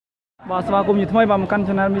Và sma cùng như thay và một căn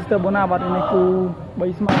channel Mr. Bona và này cu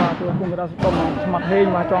bay sma và tôi cùng ra tôm mặt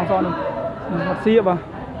hên và tròn son mặt xía và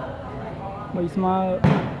bay sma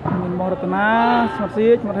mình mò được na mặt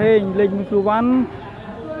xía mặt hên lên mình kêu văn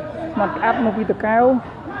mặt áp một vị cao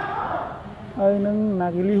ơi nâng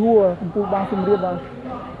là cái ly hua cùng phụ bang xung riết vào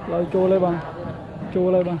lời trôi lên bằng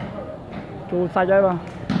trôi sai trái vào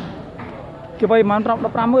cái bay mà nó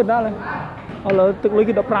đập 50 đó lên là tức lấy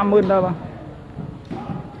cái đập 50 đó vào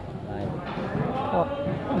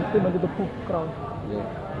cái mình được phục cầu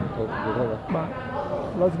bà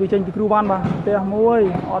lo sự tranh từ ban bà tè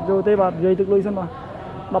môi ọt rồi tê bà dây từ lưới sân bà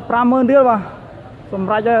đập 50 đi bà sầm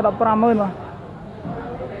ra cho đập 50 bà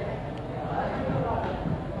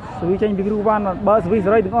sự tranh từ ban là ba sự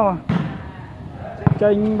rồi đúng không bà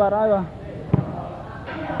tranh bà ra bà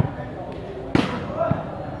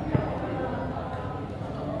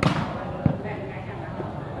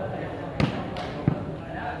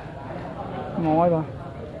ngồi bà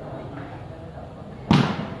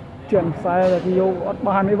chuyển xe là thì vô ọt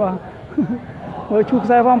bàn đấy bà mới chụp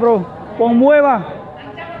xe phong bro còn muối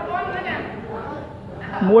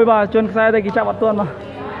bà chuyển xe đây cái chạm bắt tuần mà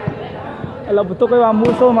là một cái bà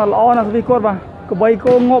mua xô mà lo là vì cốt bà cái bay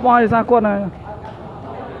cô ngộp ai ra cốt này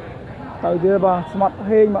tại vì bà mặt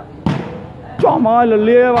hên mà cho mai là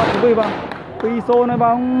lia bà vì bà pi xô này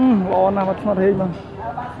bà lo là mặt hên mà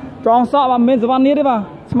cho sợ bà bên văn nít đấy bà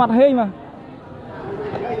mặt hên mà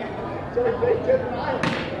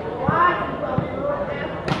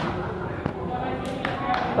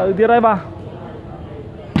từ tiết đây bà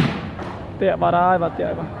tệ bà đây bà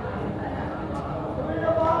tệ bà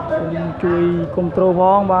chui control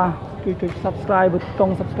phong bà chui subscribe bật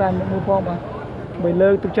công subscribe một phong bà bởi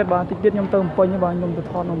lơ thực chất bà tích tiết nhóm tôm pin như bà nhóm từ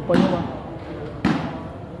thon nhóm pin như bà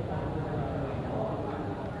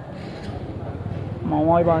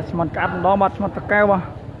mỏi bà mặt cát đó mặt cao bà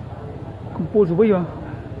cùng pul với bà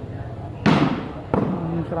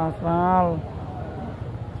sao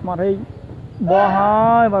mặt đây bò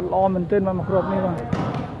hai và lo mình tên mà mặc rộp này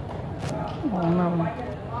mà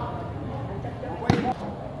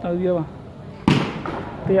từ kia mà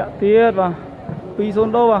tiết và pi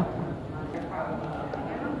xôn đâu mà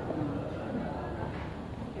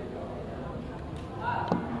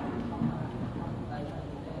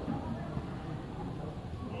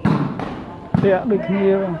tiết được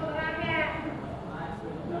nhiều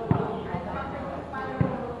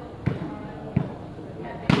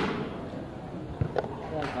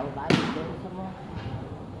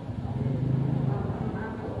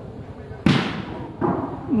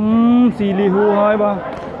xì lì hù hai bà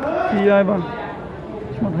xì hai bà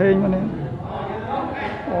mặt hình mà này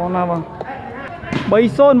ồ nào bà bay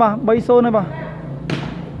xôn này bà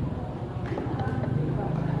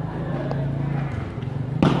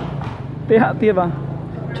tê hạ tiết bà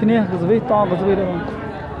chứ nè cái gì to cái gì đây bà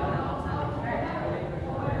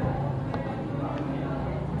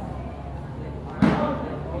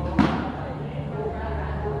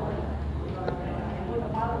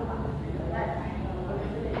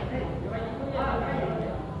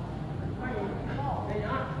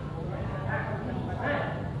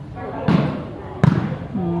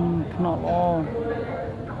nó lo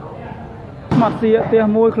mặt gì tia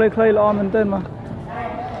môi clay lo mình tên mà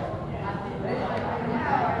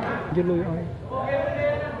dứt lùi rồi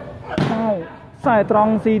sai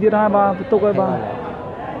trong xì thì ra bà tục rồi bà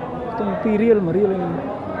từng pi riêng mà riêng lên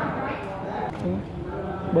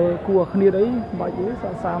bờ cua khnia đấy bài đấy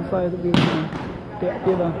sam xoay tự nhiên tẹt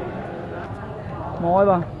kia bà nói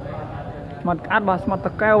bà mặt át bà mặt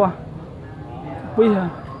tắc keo bà vì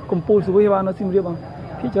cùng pul với bà nó sim riêng bà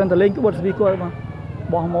khi chân ta lên cái bật speaker mà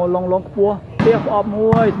bỏ màu long cua tiếp ọp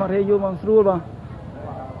môi mà thấy vô bằng sưu mà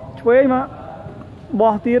chuối mà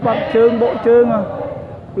bỏ tiết bằng chương bộ chương mà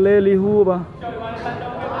lê li hu mà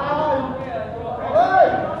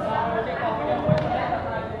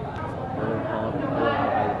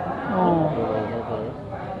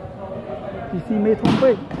thì xi mê thông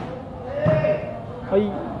phê ấy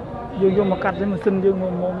dương mà cắt đấy mà sân dương mà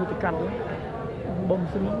mồm như cắt đấy bông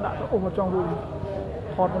sân nó đã ôm vào trong rồi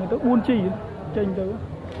hot này tới 4 chi tranh tới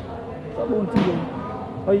 4 chi rồi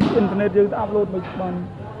ấy internet dương đã upload mấy bàn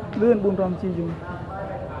lươn 400 chi rồi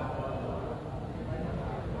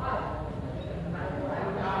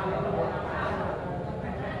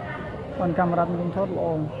còn camera cũng thoát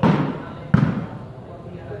lò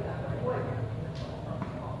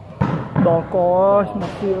đó có một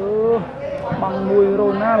kiểu bằng mùi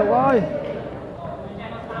rồi na rồi ơi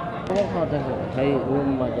họ thấy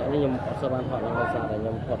nhưng mà chẳng như sao ban họ là sao là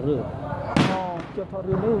nhầm họ rửa cho thọ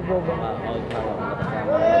rửa nước vô vào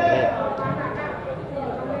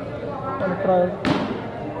còn trời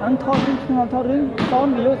anh thọ rừng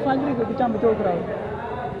con bị vô sai cái trăm bị trôi rồi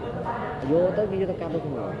vô tới cái vô cam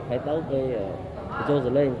không phải tới cái vô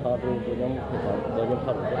rồi lên thọ rừng tụi nhóm tụi nhóm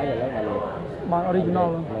thọ lái rồi lấy mà bằng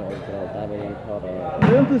original luôn tại vì thọ rồi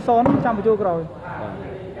rừng cứ son trăm bị trôi rồi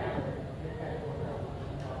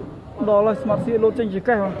đó là smart city lô tranh chỉ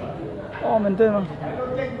cái mà mình tên mà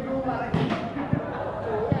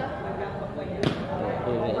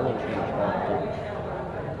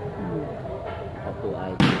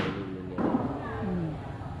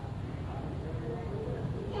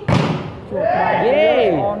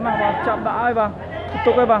on nào vào chậm đã ai vào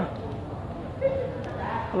tục ai vào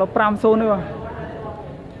là pram xôn đấy vào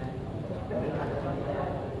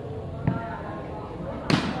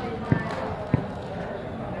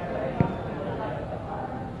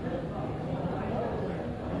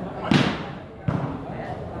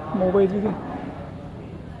mồ về gì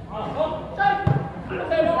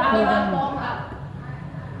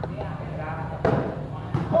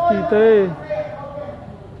gì tê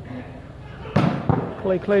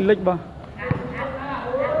clay lệch vào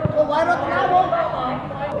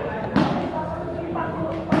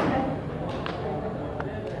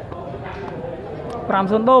pram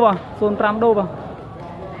xôn đô vào xôn pram đô vào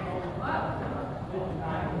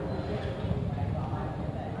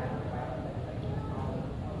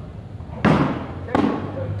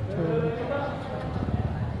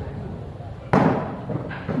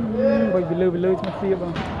bởi vì lơ cho xia vào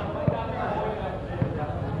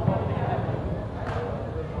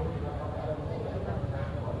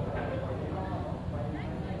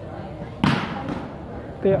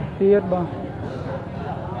tiết vào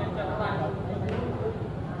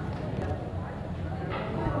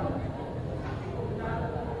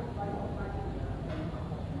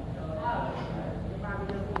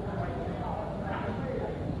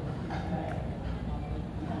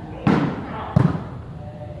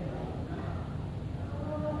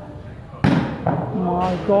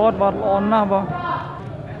my god bật on nào vào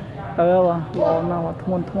vào on nào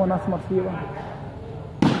vào thôn nào smart xia vào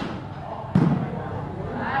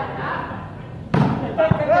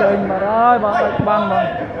chơi mà rồi băng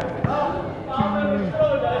mà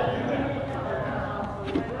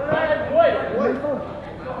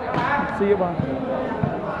xia vào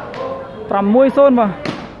tầm mũi xôn vào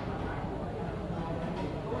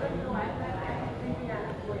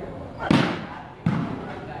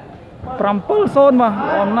tầm pul xôn vào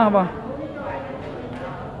on nào vào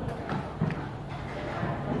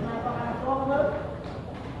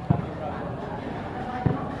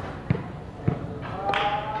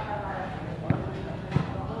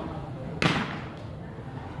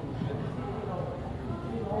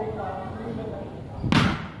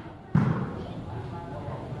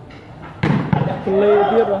lê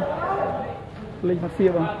tiếp rồi lê mặt xia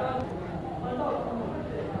vào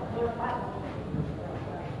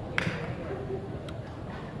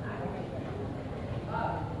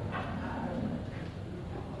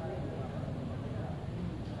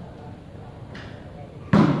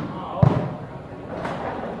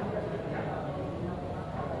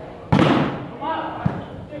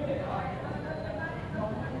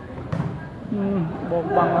bộ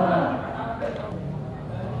bằng đó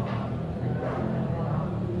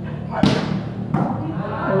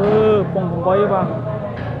còn quay vào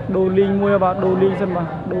đồ linh mua vào đồ linh sân vào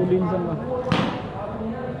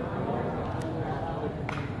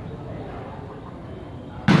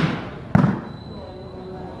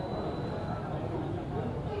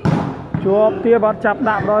chúa tia vào chặt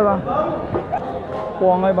đạp rồi vào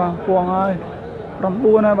quòng ơi rầm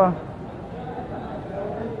đua này vào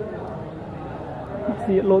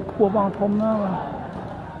xịt lột cua bằng thôm nữa vào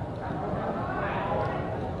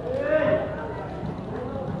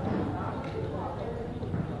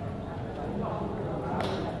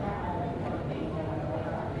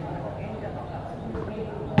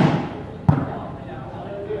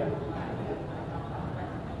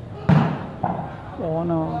đó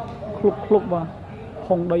nó khúc vào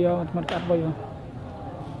không đây mặt cắt vậy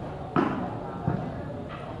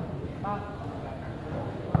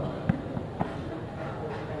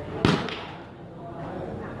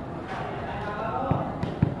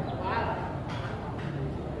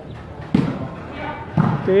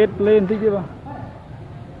kết lên tí kia vào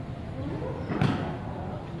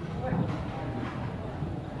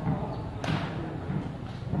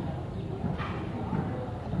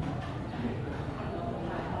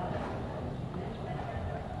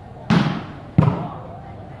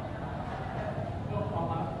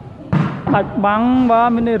thạch băng và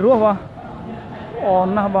mình để rửa vào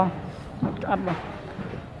on nào vào ăn vào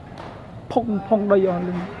phong đây rồi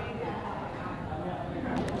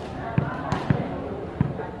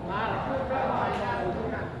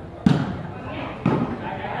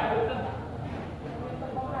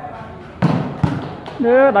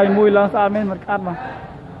nhớ đầy mùi là sao men mặt cắt mà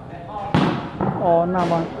nào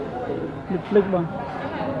mà lịch mà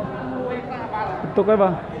tục cái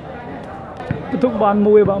mà tục bàn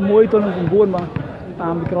mùi tôi là cũng buồn mà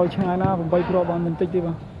bị coi chai na cũng bay pro bàn mình tích đi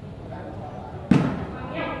mà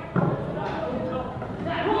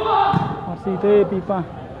xì tê pipa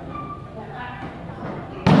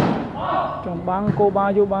trong băng cô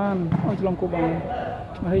ba vô ban ôi trong cô ban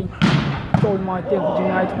hình trôi ngoài tiền của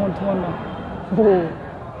ngày thôn mà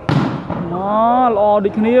nó lò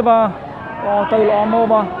địch nia ba lò từ lò mô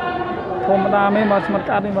ba thôn mà đa mấy mà mặt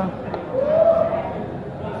cát đi ba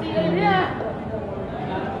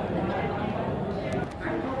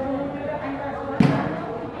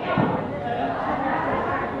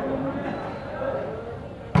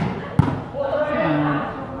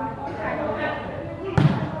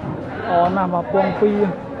nằm vào quang phi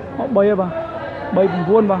họ bay vào bay vùng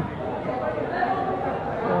vuông vào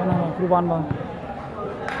nằm vào khu văn vào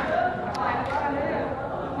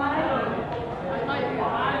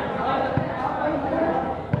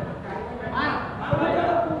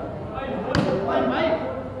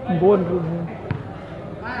buồn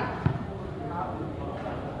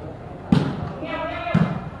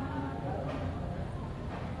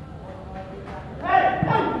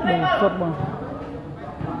đầy xuất vào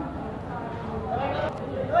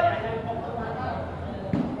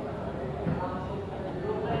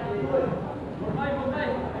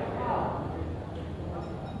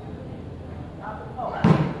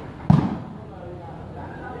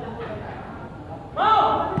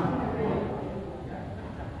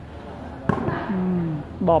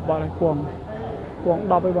đọp vào này cuồng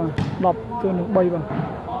đọp với bà đọp cho nó bay vào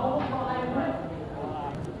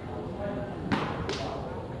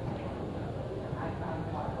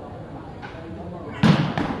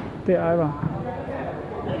tệ ai vào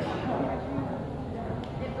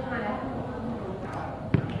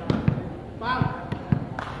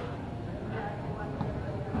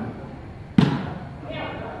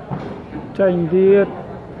tranh thiệt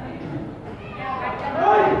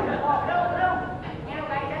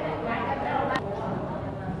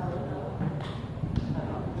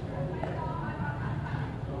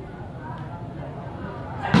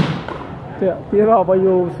phía vào bao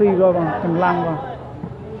nhiêu xì rồi mà hình lăng vào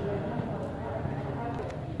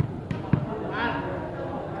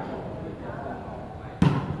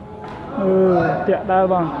tiện đây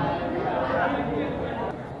vào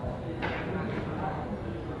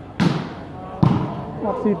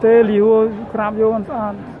mặt xì tê liu crab vô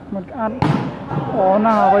ăn mình ăn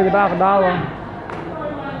nào bây giờ đa vào đau rồi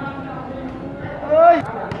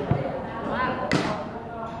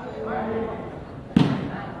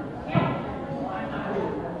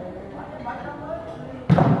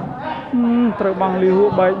trời bằng liu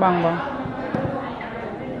bay bằng vào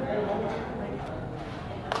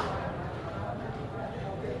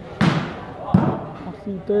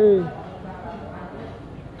xì tê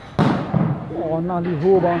nào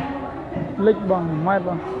liu bằng lích bằng mai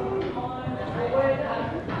bằng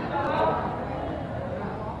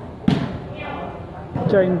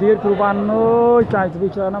chành tiết cứ van ơi chạy từ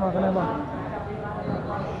chờ nó mà cái này bằng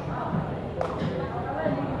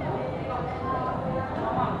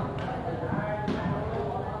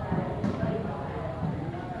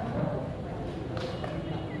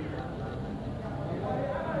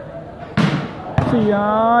xì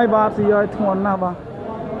ai ba xì ai thôn nào ba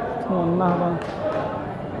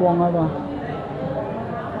quăng ai ba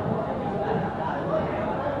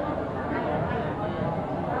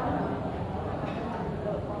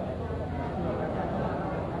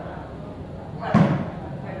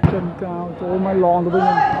chân cao chỗ mai lon rồi bây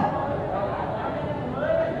giờ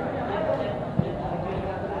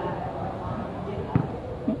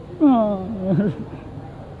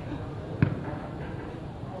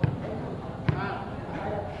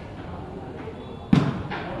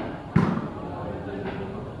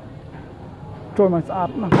trôi mà sạch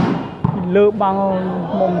nè lỡ bằng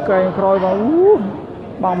mồm cây rồi vào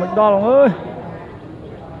bằng một đo lòng ơi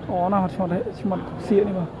nào cho đấy mặt xịn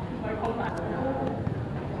đi mà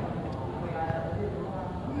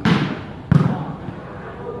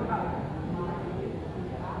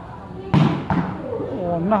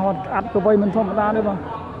nào ăn cái vây mình thon ra đấy mà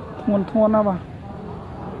thon nào mà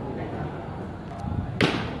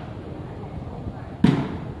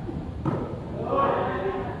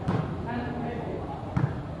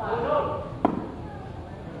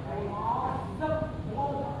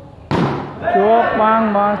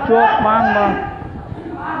chuột băng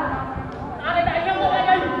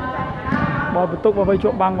bỏ bật túc vào vây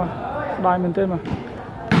chuột băng mà đài mình tên mà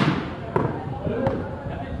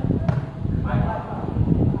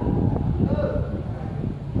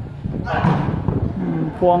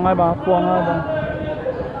Puang ai bà, puang ai bà.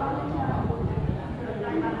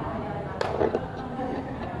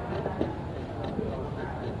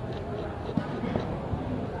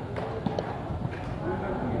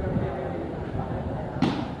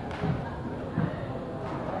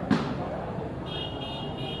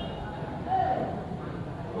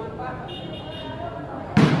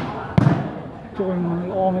 Trời ơi,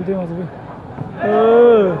 ôm lên tiếng mà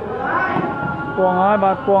rồi. Puang hai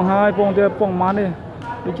bà, puang hai, puang tiền, puang mán đi.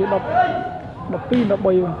 Đi chỉ đập pin đập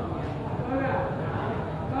bầy mà.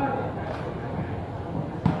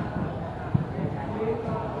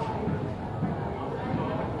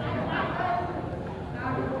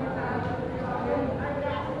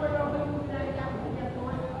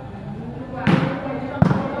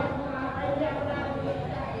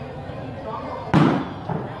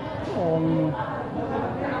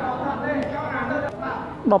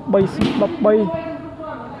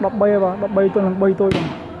 Đập bay bà, đập bay tôi làm bay tôi mà.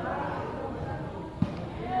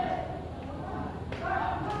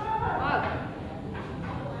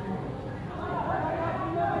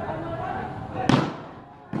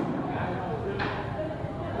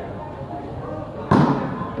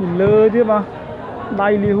 Thì lơ chứ mà,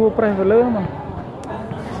 đai li hua pre phải lơ mà.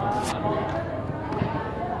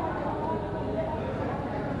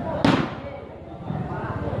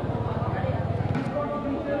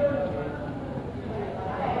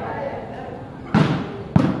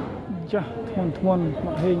 Chà, thôn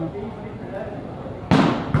mặt hình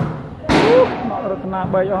nó rất là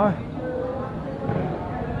bậy rồi.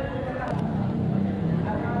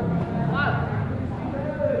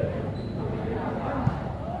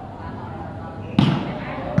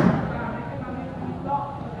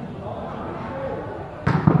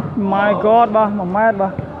 My God ba, mà mét ba.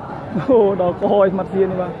 Ô, đó có hồi mặt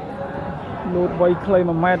riêng ba. Lột vây clay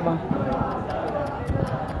mà mét ba.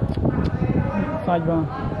 Sạch ba.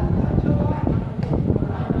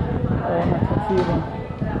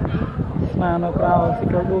 Sna nó cao xịt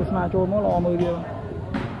rồi đu sna trôi mới lò mười điều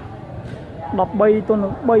đập bay tôi nó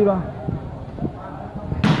bay vào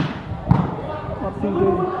đập xịt đi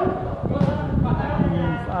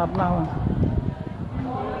áp nào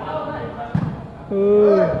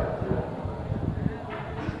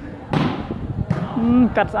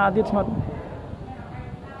cắt xa tiết mặt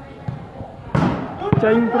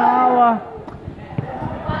tranh cao à.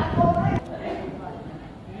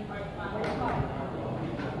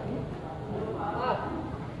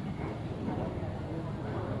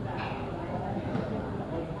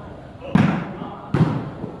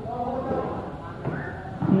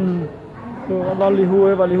 Vào lì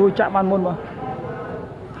hùi và lì hùi chạm ăn môn vào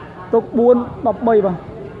tốc buôn đập bay vào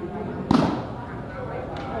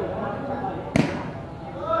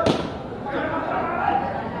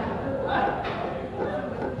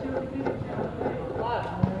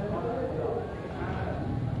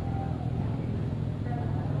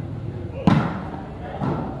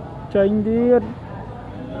tranh đi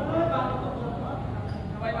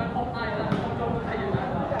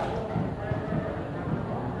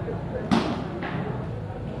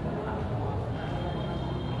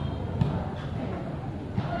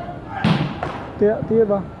tiếp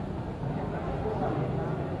vào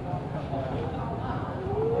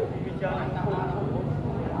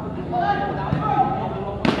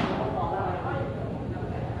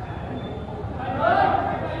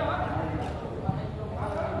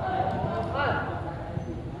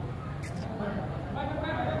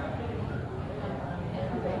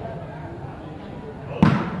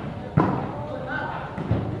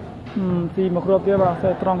thì một rộp tiếp vào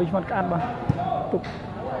sẽ tròn đi mặt cạn vào tục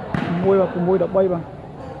môi vào cùng môi đập bay vào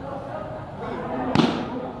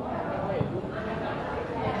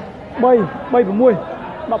bay của môi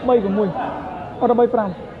đập bay của môi đập bay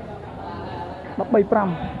pram đập bay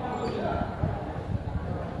pram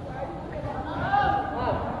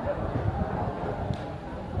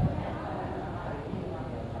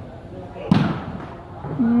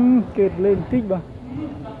kệt lên tích vào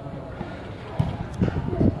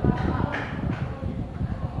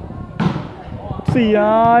xì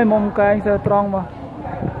ai mong cái anh sẽ tròn vào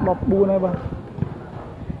đập bu này vào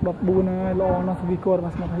đập bu này lo nó sẽ bị cột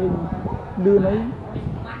vào mặt hình đưa lấy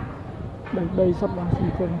đây sắp vào sẽ bị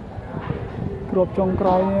cột cột trong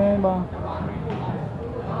còi này vào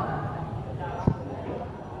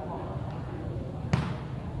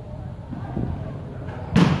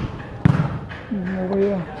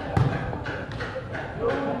ngồi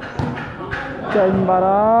chạy vào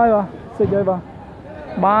đấy vào sẽ chơi vào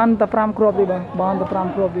ban tập ram crop đi bang ban tập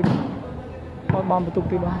ram crop đi ban betul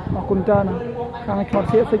ti bang akun cha na kang chot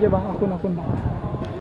se je bang akun